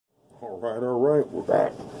All right, we're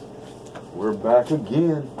back. We're back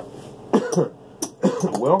again.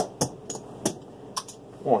 Well,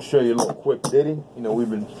 I want to show you a little quick ditty. You know, we've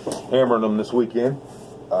been hammering them this weekend.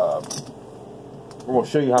 We're going to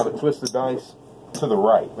show you how to twist the dice to the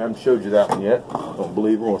right. I haven't showed you that one yet. I don't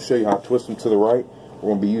believe. We're going to show you how to twist them to the right. We're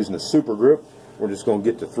going to be using a super grip. We're just going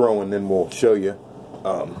to get to throwing, then we'll show you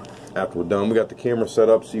after we're done. We got the camera set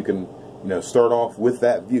up so you can, you know, start off with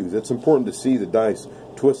that view. It's important to see the dice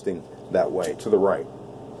twisting that way, to the right.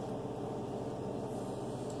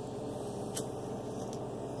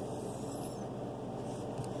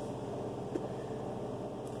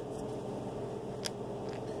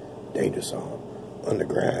 Danger Zone,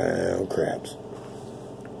 underground craps,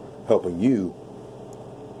 helping you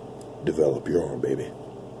develop your arm, baby.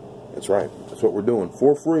 That's right. That's what we're doing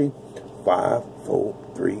for free. 5,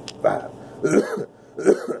 4, 3, 5.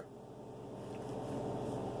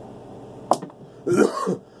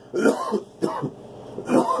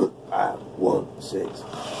 5, 1, 6.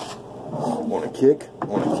 On a kick,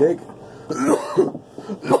 on a kick.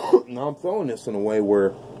 Now I'm throwing this in a way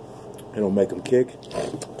where it'll make them kick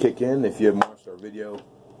in. If you haven't watched our video,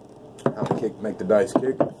 how to make the dice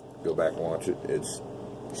kick, go back and watch it. It's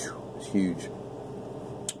huge.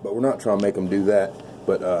 But we're not trying to make them do that.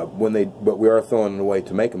 But but we are throwing in a way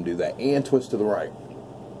to make them do that and twist to the right.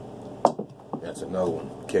 That's another one.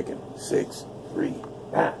 Kicking. 6, 3,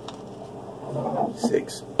 9.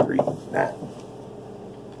 6, 3, 9.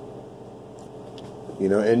 You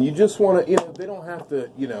know, and you just want to, you know, they don't have to,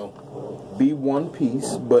 you know, be one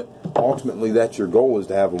piece, but ultimately that's your goal, is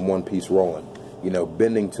to have them one piece rolling. You know,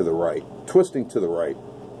 bending to the right, twisting to the right.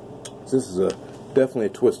 So this is definitely a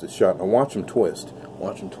twisted shot. Now watch them twist.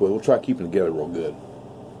 Watch them twist. We'll try to keep them together real good.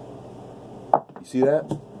 You see that?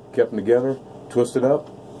 Kept them together. Twisted up.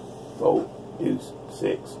 4, deuce,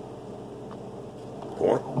 6.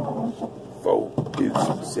 Point. 4,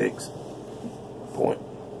 deuce, 6. Point.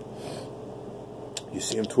 You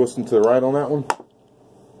see him twisting to the right on that one?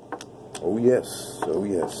 Oh yes, oh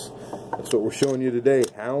yes. That's what we're showing you today,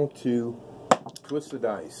 how to twist the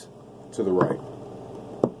dice to the right.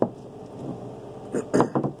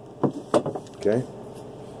 Okay.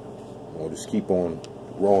 We'll just keep on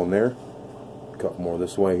rolling there. A couple more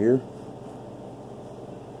this way here.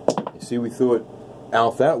 You see, we threw it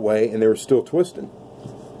out that way and they were still twisting.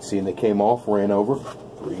 See, and they came off, ran over.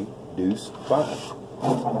 3, deuce, 5.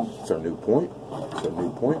 It's our new point. It's our new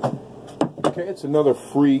point. Okay, it's another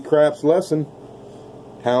free craps lesson.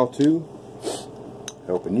 How to,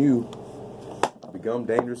 helping you become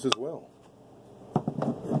dangerous as well.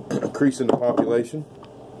 Increasing the population.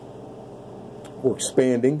 We're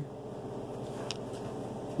expanding.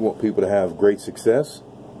 We want people to have great success.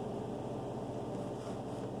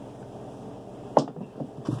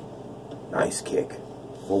 Nice kick.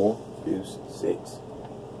 4, deuce, 6.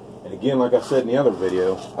 And again, like I said in the other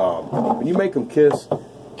video, when you make them kiss,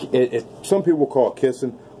 some people call it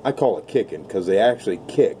kissing. I call it kicking, because they actually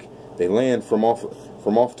kick. They land from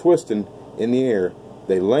off twisting in the air.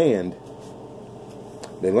 They land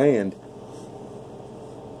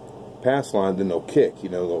pass line, then they'll kick. You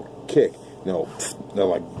know, they'll kick. And they'll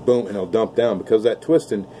like boom, and they'll dump down because that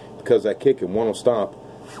twisting, because that kicking. One will stop,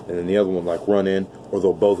 and then the other one like run in, or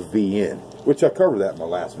they'll both V in. Which I covered that in my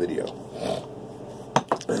last video.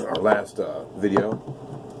 Our last video,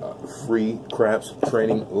 free craps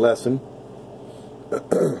training lesson.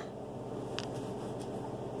 Okay,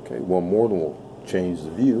 one more, then we'll change the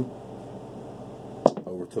view.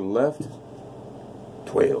 Over to the left.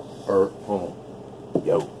 12. Hold on.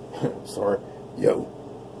 Yo. Sorry. Yo.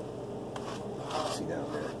 See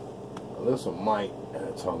down there. Well, this one might.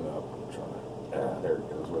 It's hung up. I'm trying to. There it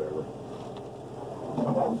goes. Whatever.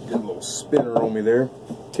 Get a little spinner on me there.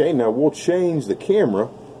 Okay, now we'll change the camera.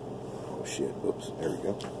 Oh shit, oops, there we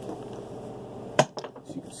go.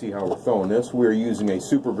 So you can see how we're throwing this. We're using a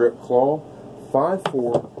super grip claw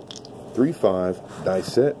 5-4-3-5 dice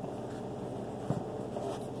set.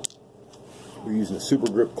 We're using a super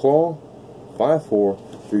grip claw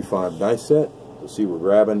 5-4-3-5 dice set. You'll see we're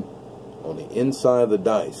grabbing on the inside of the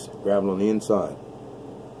dice. Grabbing on the inside.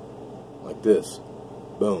 Like this.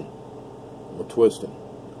 Boom. We're twisting.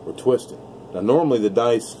 We're twisting. Now normally the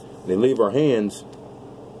dice, they leave our hands,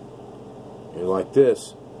 you know, like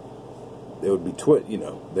this. They would be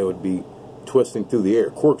they would be twisting through the air,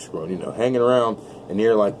 corkscrewing, you know, hanging around in the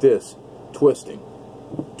air like this, twisting,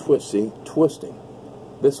 twisting, twisting,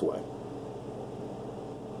 this way,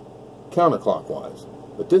 counterclockwise.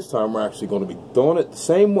 But this time we're actually going to be throwing it the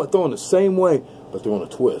same way, but doing a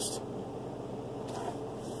twist,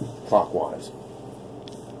 clockwise.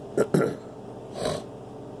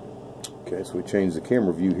 Okay, Okay, so we changed the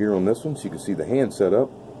camera view here on this one so you can see the hand set up.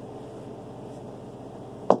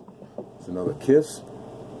 It's another kiss.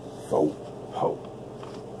 Ho, ho,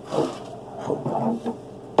 ho, ho.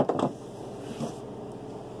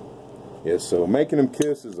 Yeah, so making them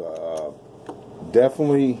kiss is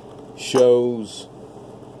definitely shows.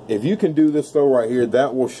 If you can do this though right here,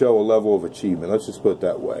 that will show a level of achievement. Let's just put it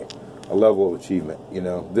that way. A level of achievement. You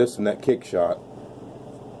know, this and that kick shot.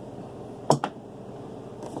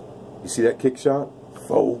 You see that kick shot?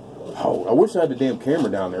 Fo, ho. I wish I had the damn camera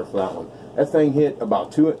down there for that one. That thing hit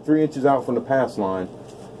about 2-3 inches out from the pass line,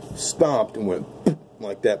 stopped and went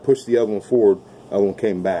like that, pushed the other one forward, the other one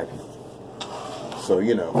came back. So,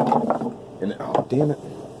 you know, and oh, damn it.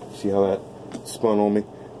 See how that spun on me?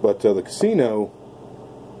 But the casino,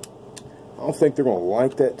 I don't think they're going to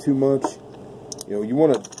like that too much. You know, you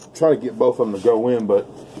want to try to get both of them to go in, but,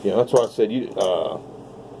 you know, that's why I said, you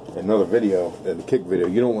another video, the kick video,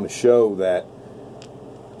 you don't want to show that,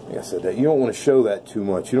 like I said, that you don't want to show that too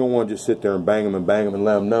much. You don't want to just sit there and bang them and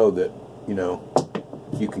let them know that, you know,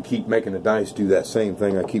 you can keep making the dice do that same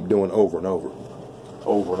thing I keep doing over and over.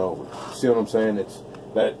 Over and over. See what I'm saying? It's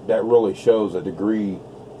that really shows a degree,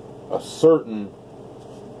 a certain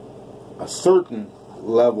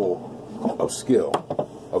level of skill,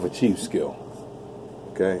 of achieved skill.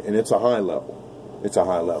 Okay, and it's a high level. It's a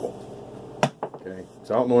high level. Okay,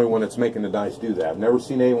 so I don't know anyone that's making the dice do that. I've never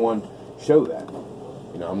seen anyone show that.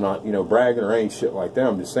 You know, I'm not, you know, bragging or any shit like that.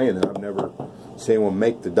 I'm just saying that I've never seen anyone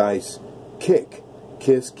make the dice kick,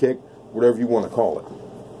 kiss, kick, whatever you want to call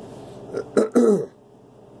it.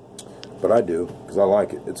 But I do, because I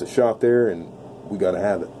like it. It's a shot there, and we got to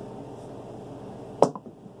have it.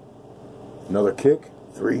 Another kick.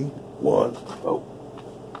 3, 1, oh.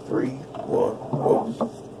 3, 1,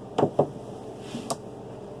 oh.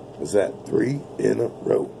 Is that 3 in a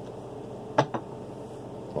row?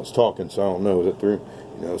 I was talking, so I don't know. Is it 3? You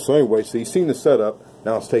know. So anyway, so you've seen the setup.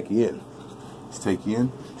 Now let's take you in. Let's take you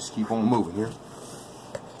in. Just keep on moving here.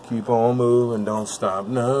 Keep on moving. Don't stop.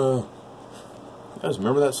 No. You guys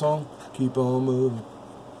remember that song? Keep on moving.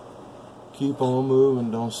 Keep on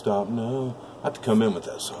moving. Don't stop. No. I have to come in with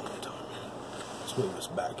that song one time. Let's move this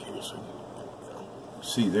back here so you know.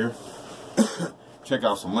 See there. Check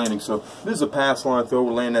out some landings. So this is a pass line throw.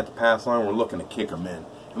 We're landing at the pass line. We're looking to kick them in.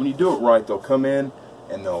 And when you do it right, they'll come in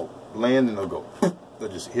and they'll land and they'll go.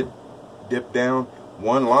 They'll just dip down. A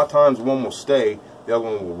lot of times one will stay. The other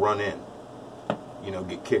one will run in. You know,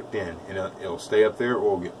 get kicked in, and it'll stay up there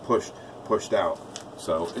or get pushed out.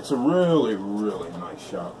 So it's a really, really nice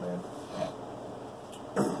shot, man.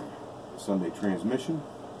 Sunday transmission.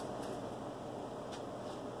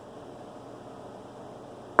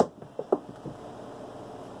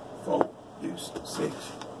 Four, deuce, 6.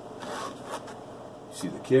 See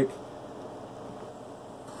the kick?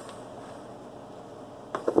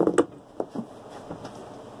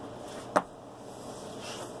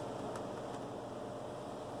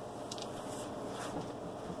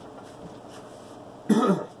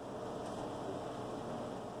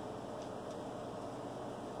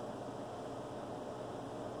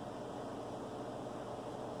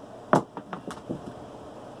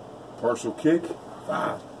 Partial kick,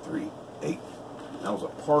 5, 3, 8. That was a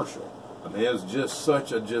partial. I mean, it was just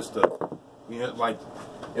such a, you know, like,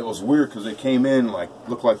 it was weird because they came in like,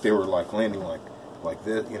 looked like they were like landing like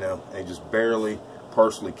this, you know, they just barely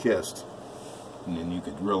partially kissed. And then you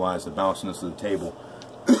could realize the bounciness of the table.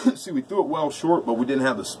 See, we threw it well short, but we didn't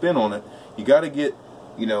have the spin on it. You got to get,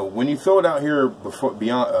 you know, when you throw it out here before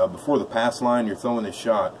the pass line, you're throwing this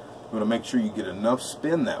shot, you want to make sure you get enough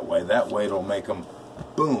spin that way. That way it'll make them,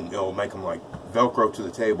 boom, it'll make them like Velcro to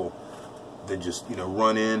the table. Then just, you know,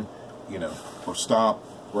 run in, you know, or stop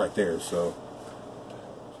right there. So.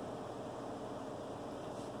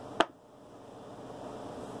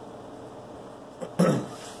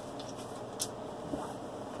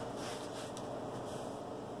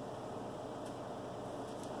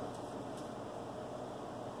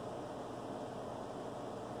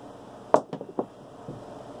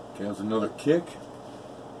 Okay, there's another kick.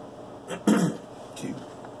 2,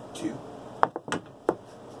 2.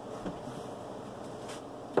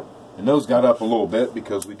 And those got up a little bit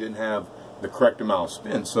because we didn't have the correct amount of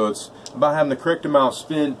spin. So it's about having the correct amount of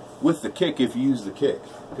spin with the kick if you use the kick.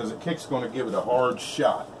 Because the kick's going to give it a hard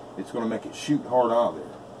shot. It's going to make it shoot hard out of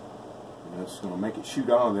there. And it's going to make it shoot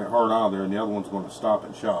out of there, hard out of there, and the other one's going to stop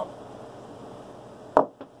and shop.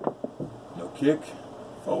 No kick.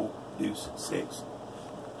 4, deuce, 6.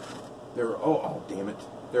 They were, oh damn it.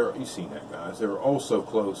 You've seen that, guys. They were oh so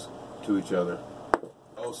close to each other.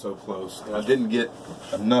 Oh so close. And I didn't get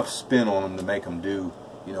enough spin on them to make them do,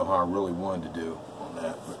 you know, how I really wanted to do on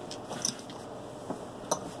that. But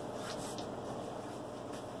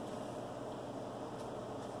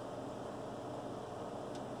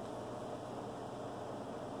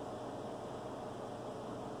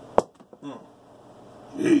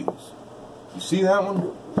Jeez. You see that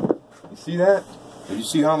one? You see that? Did you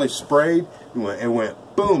see how they sprayed? It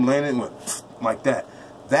went boom, landed, and went like that.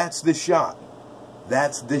 That's this shot.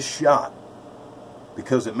 That's this shot.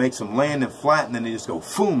 Because it makes them land and flat, and then they just go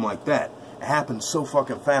boom like that. It happens so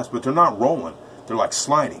fucking fast, but they're not rolling. They're like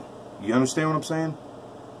sliding. You understand what I'm saying?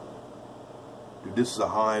 Dude, this is a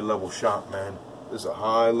high level shot, man. This is a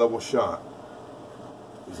high level shot.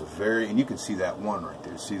 This is a very, and you can see that one right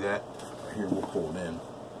there. See that? Right here, we'll pull it in.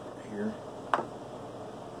 Right here.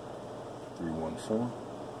 314.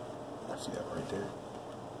 See that right there?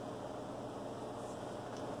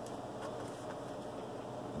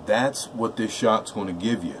 That's what this shot's going to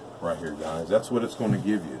give you right here, guys. That's what it's going to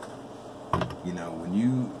give you. You know, when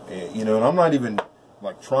you know, and I'm not even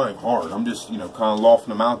like trying hard. I'm just, you know, kind of lofting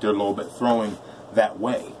them out there a little bit, throwing that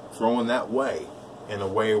way in a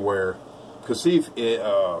way where, because see, if it,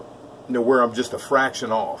 you know, where I'm just a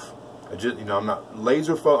fraction off. I just, you know, I'm not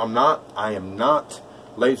laser I am not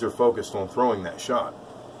laser focused on throwing that shot.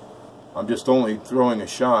 I'm just only throwing a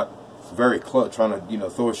shot very close, trying to, you know,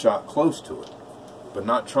 throw a shot close to it, but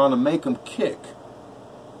not trying to make them kick.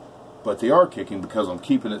 But they are kicking because I'm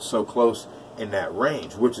keeping it so close in that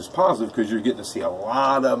range, which is positive because you're getting to see a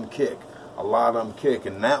lot of them kick. A lot of them kick.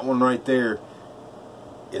 And that one right there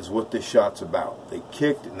is what this shot's about. They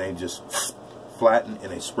kicked and they just flatten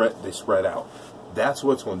and they spread out. That's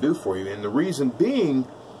what it's going to do for you. And the reason being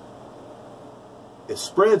it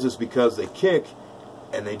spreads is because they kick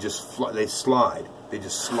and they just slide. They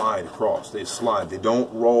just slide across. They slide. They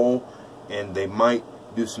don't roll, and they might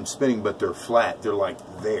do some spinning, but they're flat. They're like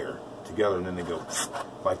there together, and then they go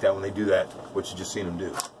like that when they do that, what you just seen them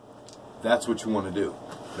do. That's what you want to do.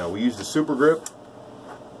 Now, we use the super grip.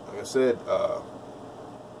 Like I said,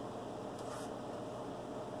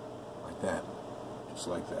 like that. Just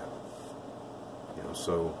like that. You know,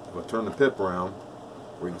 so if I turn the pip around,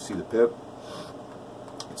 where you can see the pip,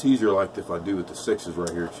 it's easier like if I do with the 6s right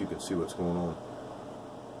here, so you can see what's going on.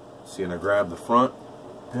 See, and I grab the front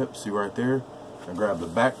pip, see right there? I grab the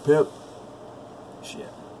back pip. Shit,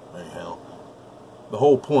 anyhow. The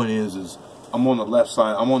whole point is I'm on the left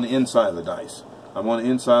side, I'm on the inside of the dice. I'm on the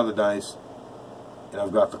inside of the dice, and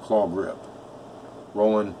I've got the claw grip.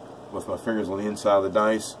 Rolling with my fingers on the inside of the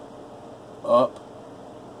dice, up,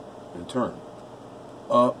 and turn.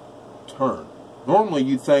 Up, turn. Normally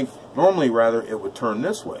you'd think, rather, it would turn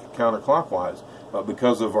this way, counterclockwise, but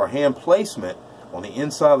because of our hand placement on the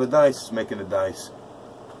inside of the dice, it's making the dice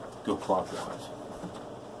go clockwise.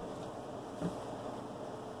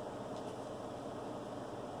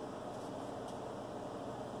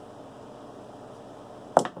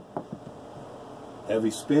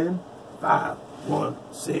 Heavy spin, 5, 1,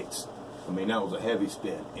 6. I mean, that was a heavy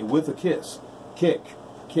spin. And with a kiss, kick.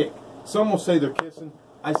 Some will say they're kissing.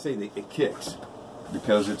 I say that it kicks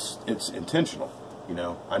because it's intentional. You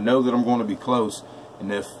know, I know that I'm going to be close,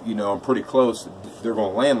 and if, you know, I'm pretty close, they're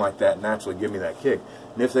going to land like that and naturally give me that kick.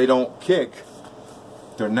 And if they don't kick,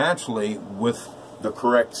 they're naturally, with the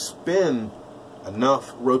correct spin,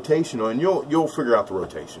 enough rotation, and you'll figure out the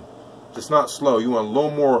rotation. It's not slow. You want a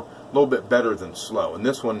little bit better than slow. And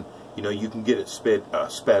this one, you know, you can get it sped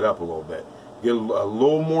up a little bit. Get a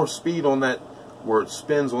little more speed on that where it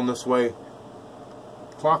spins on this way,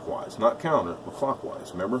 clockwise, not counter, but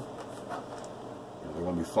clockwise. Remember, they're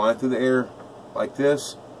going to be flying through the air like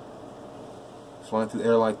this, flying through the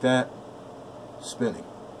air like that, spinning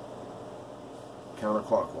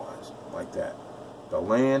counterclockwise like that. They'll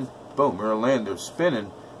land, boom, they're land, they're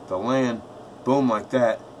spinning, they'll land, boom, like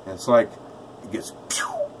that, and it's like it gets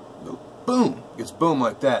boom, it gets boom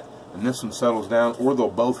like that, and this one settles down, or they'll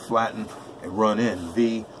both flatten and run in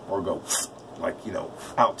V, or go like, you know,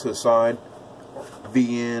 out to the side, or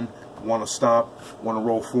V in, want to stop, want to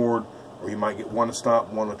roll forward, or you might get one to stop,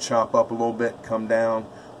 one to chop up a little bit, come down,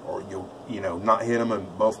 or you'll, you know, not hit them, and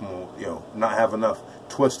both of them will, you know, not have enough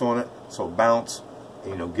twist on it, so bounce,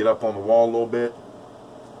 and, you know, get up on the wall a little bit.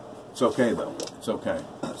 It's okay though. It's okay.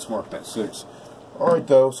 Let's mark that 6. All right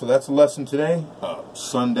though. So that's the lesson today.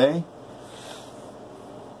 Sunday.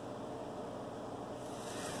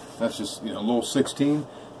 That's just, you know, a little 16.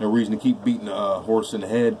 No reason to keep beating a horse in the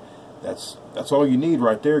head. That's all you need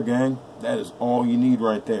right there, gang. That is all you need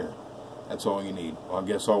right there. That's all you need. Well, I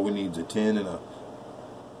guess all we need is a 10 and a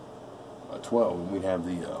 12, and we'd have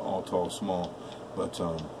the all tall small. But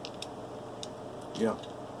yeah.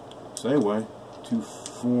 So anyway, 2,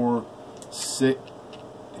 4, 6.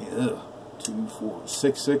 2, 4,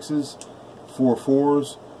 6 6s, 4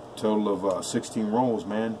 4s, total of 16 rolls,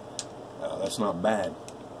 man. That's not bad.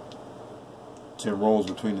 10 rolls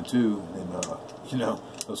between the two, and you know,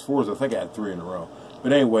 those 4s, I think I had 3 in a row.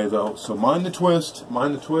 But anyway, though, so mind the twist,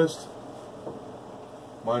 mind the twist,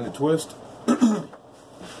 mind the twist.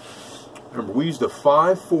 Remember, we used a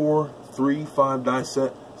 5-4-3-5 die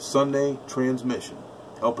set Sunday transmission,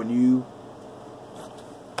 helping you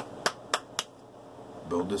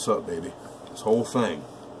build this up, baby. This whole thing.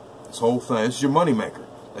 This whole thing. This is your money maker.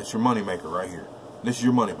 That's your money maker right here. This is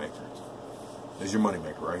your money maker. This is your money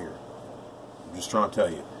maker right here. I'm just trying to tell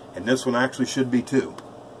you. And this one actually should be too.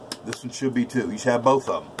 This one should be too. You should have both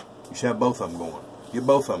of them. You should have both of them going. Get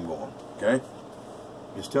both of them going. Okay?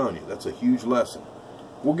 Just telling you. That's a huge lesson.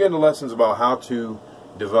 We'll get into lessons about how to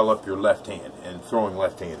develop your left hand and throwing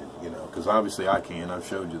left-handed, you know, because obviously I can. I've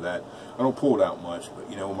showed you that. I don't pull it out much, but,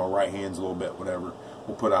 you know, with my right hand's a little bit, whatever,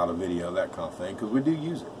 we'll put out a video, that kind of thing, because we do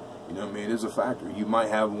use it. You know what I mean? It is a factor. You might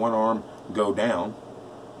have one arm go down,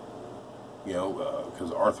 you know,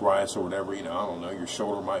 because of arthritis or whatever, you know, I don't know, your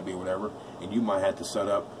shoulder might be whatever, and you might have to set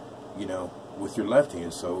up, you know, with your left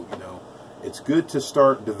hand. So, you know, it's good to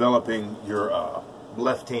start developing your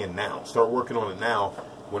left hand now. Start working on it now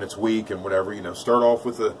when it's weak and whatever, you know. Start off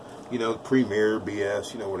with a, you know, Premier,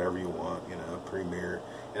 BS, you know, whatever you want, you know, Premier.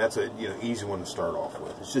 And that's a, you know, easy one to start off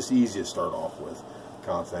with. It's just easy to start off with,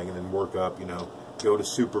 kind of thing, and then work up, you know, go to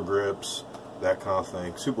super grips, that kind of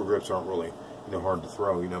thing. Super grips aren't really, you know, hard to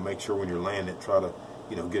throw. You know, make sure when you're landing it, try to,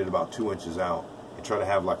 you know, get it about 2 inches out, and try to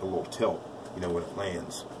have like a little tilt, you know, when it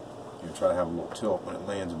lands. You know, try to have a little tilt when it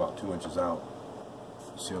lands about 2 inches out.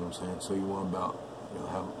 See what I'm saying? So you want about, you know,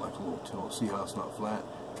 have like a little tilt. See how it's not flat?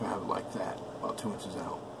 Try to have it like that, about 2 inches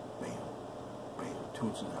out. Bam, bam, 2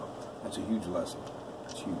 inches out. That's a huge lesson.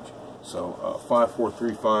 It's huge. So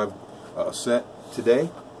 5-4-3-5 set today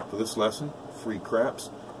for this lesson. Free craps.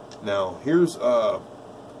 Now here's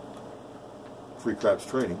free craps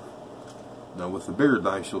training. Now with the bigger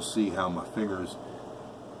dice, you'll see how my fingers.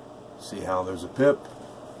 See how there's a pip.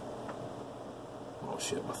 Oh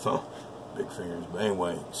shit, my thumb. Big fingers. But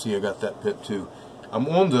anyway, see I got that pip too. I'm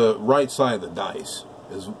on the right side of the dice.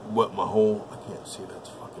 Is what my whole, I can't see, that's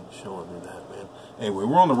fucking showing me that, man. Anyway,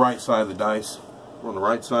 we're on the right side of the dice. We're on the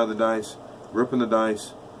right side of the dice, gripping the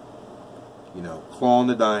dice, you know, clawing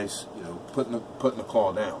the dice, you know, putting the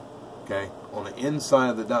claw down, okay, on the inside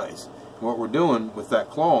of the dice. And what we're doing with that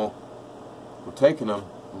claw, we're taking them,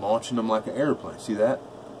 launching them like an airplane. See that?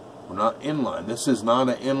 We're not inline. This is not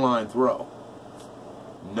an inline throw.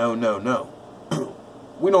 No, no, no.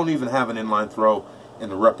 We don't even have an inline throw in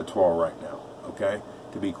the repertoire right now, okay?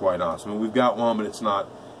 To be quite honest. I mean, we've got one, but it's not,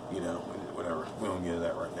 you know, whatever. We don't get into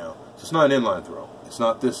that right now. So it's not an inline throw. It's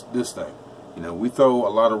not this thing. You know, we throw a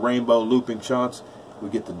lot of rainbow looping shots. We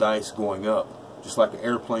get the dice going up, just like an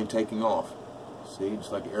airplane taking off. See,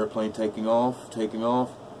 just like an airplane taking off, turn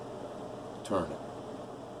it.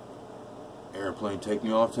 Airplane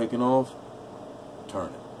taking off, turn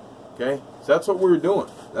it. Okay? So that's what we're doing.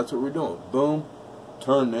 That's what we're doing. Boom,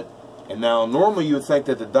 turn it. And now, normally you would think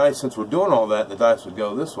that the dice, since we're doing all that, the dice would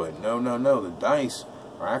go this way. No, no, no. The dice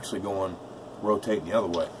are actually going, rotating the other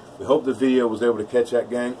way. We hope the video was able to catch that,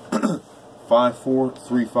 gang.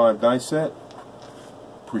 5-4-3-5 dice set.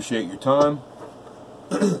 Appreciate your time.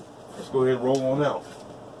 Let's go ahead and roll on out.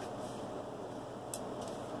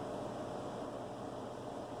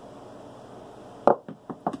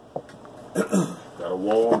 Got a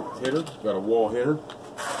wall hitter. Got a wall hitter.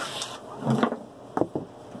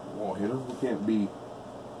 Hitter. We can't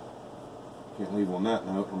leave on that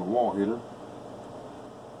note on the wall hitter.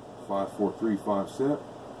 5-4-3-5 set.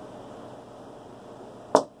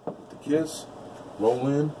 With the kiss, roll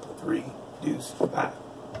in, 3, deuce, 5.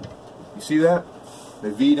 You see that? They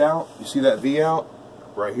V'd out. You see that V out?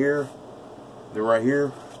 Right here. They're right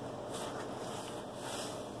here.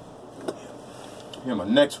 Yeah, my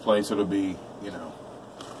next place it'll be, you know,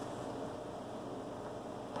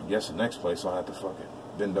 I guess the next place I'll have to fucking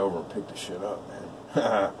bend over and pick the shit up,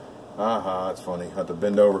 man. That's funny. I have to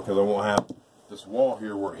bend over because I won't have this wall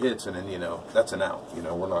here where it hits, and then, you know, that's an out. You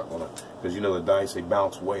know, we're not going to, because, you know, the dice, they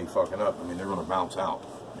bounce way fucking up. I mean, they're going to bounce out.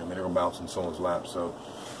 I mean, they're going to bounce in someone's lap. So,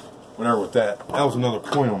 whatever with that. That was another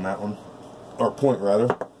point on that one. Or point,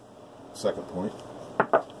 rather. Second point.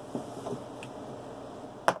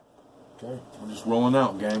 Okay. We're just rolling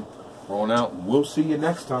out, gang. Rolling out. We'll see you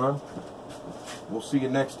next time. We'll see you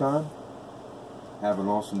next time. Have an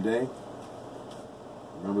awesome day.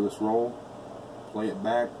 Remember this roll. Play it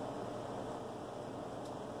back.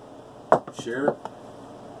 Share it.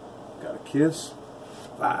 Got a kiss.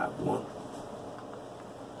 5-1.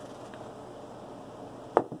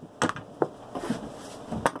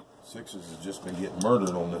 Sixes has just been getting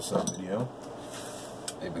murdered on this video.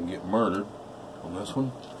 They've been getting murdered on this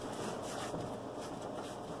one.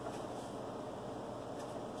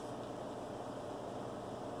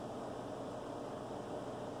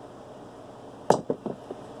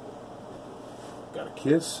 Got a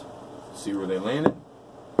kiss. See where they landed?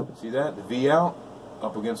 See that? The V out,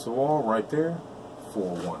 up against the wall, right there.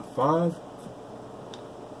 415.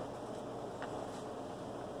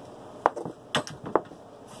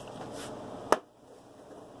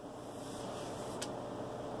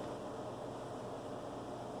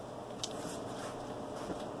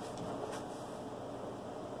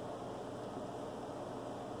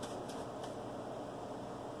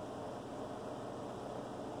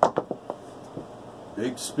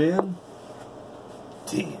 Big spin,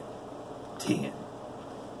 10, 10.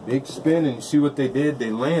 Big spin, and you see what they did? They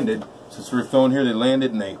landed, since we were throwing here, they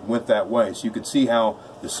landed and they went that way. So you could see how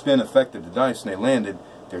the spin affected the dice, and they landed,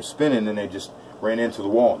 they're spinning, and they just ran into the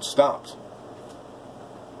wall and stopped.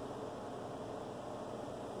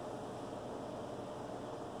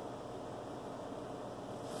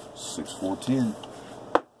 Six, 4, 10.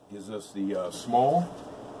 Gives us the small.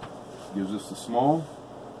 Gives us the small.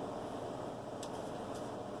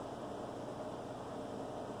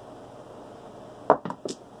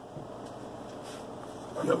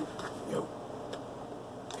 Yo, yo.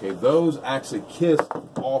 Okay, those actually kissed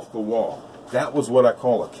off the wall. That was what I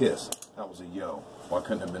call a kiss. That was a yo. Why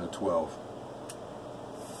couldn't it have been a 12?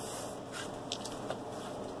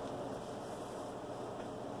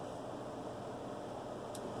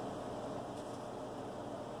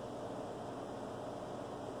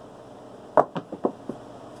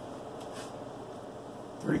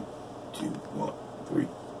 Three, two, one, three.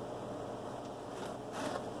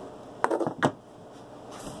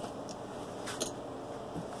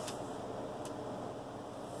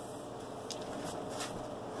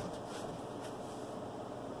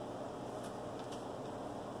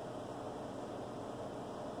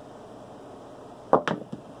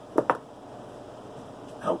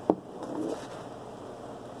 Out.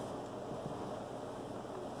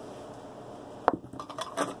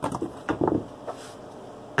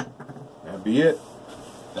 That'd be it.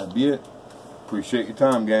 That'd be it. Appreciate your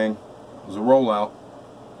time, gang. It was a rollout.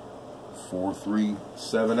 4, 3,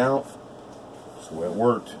 7 out. That's the way it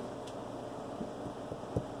worked.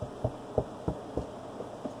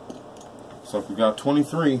 So we got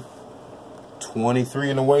 23. 23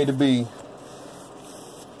 in the way to be.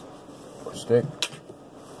 First stick.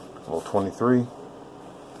 A little 23.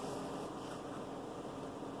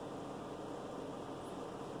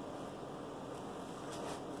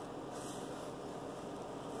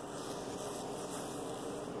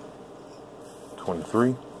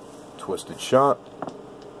 Twisted shot.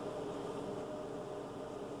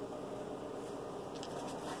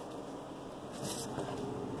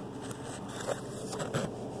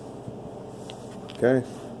 Okay,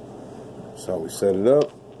 so we set it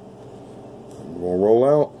up. We're going to roll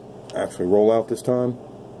out. Actually roll out this time.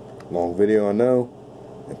 Long video, I know.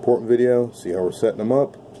 Important video. See how we're setting them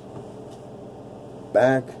up.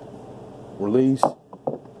 Back. Release.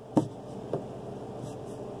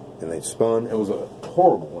 And they spun. It was a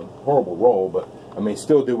horrible one. Horrible roll, but I mean,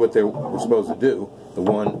 still do what they were supposed to do. The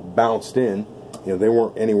one bounced in. You know, they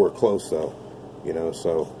weren't anywhere close though. You know,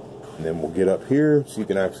 so, and then we'll get up here so you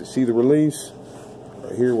can actually see the release.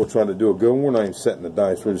 Right here, we'll try to do a good one. We're not even setting the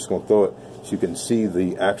dice. We're just going to throw it so you can see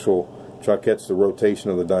the actual, try to catch the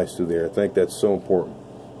rotation of the dice through there. I think that's so important.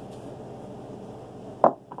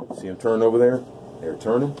 See them turn over there? They're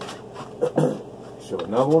turning. Show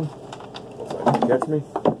another one. Hopefully I didn't catch me.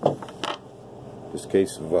 Just in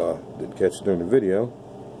case of didn't catch it during the video.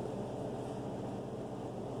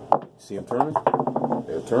 See them turning?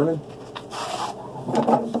 They're turning.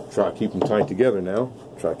 Try to keep them tight together now.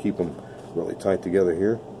 Try to keep them really tight together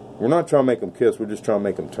here. We're not trying to make them kiss. We're just trying to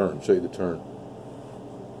make them turn. Show you the turn.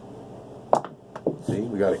 See,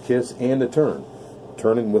 we got a kiss and a turn.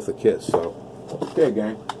 Turning with a kiss. So, okay,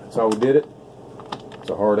 gang. That's how we did it. It's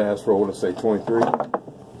a hard ass roll to say 23.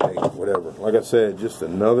 Hey, whatever. Like I said, just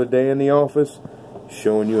another day in the office.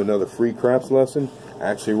 Showing you another free craps lesson.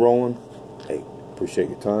 Actually rolling. Hey, appreciate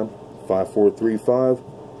your time. 5435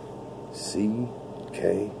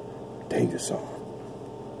 CK Danger Zone.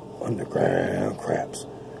 Underground craps.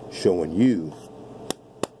 Showing you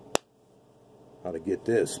how to get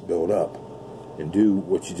this built up and do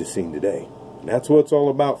what you just seen today. And that's what it's all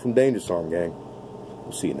about from Danger Zone, gang.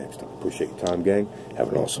 We'll see you next time. Appreciate your time, gang. Have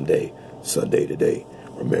an awesome day. Sunday today.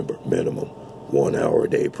 Remember, minimum 1 hour a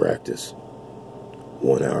day practice.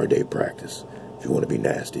 1 hour a day practice. If you want to be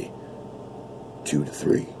nasty, 2 to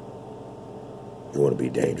 3. If you want to be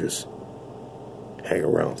dangerous, hang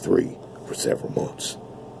around 3 for several months.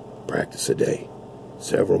 Practice a day.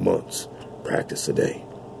 Several months. Practice a day.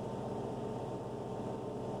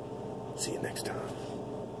 See you next time.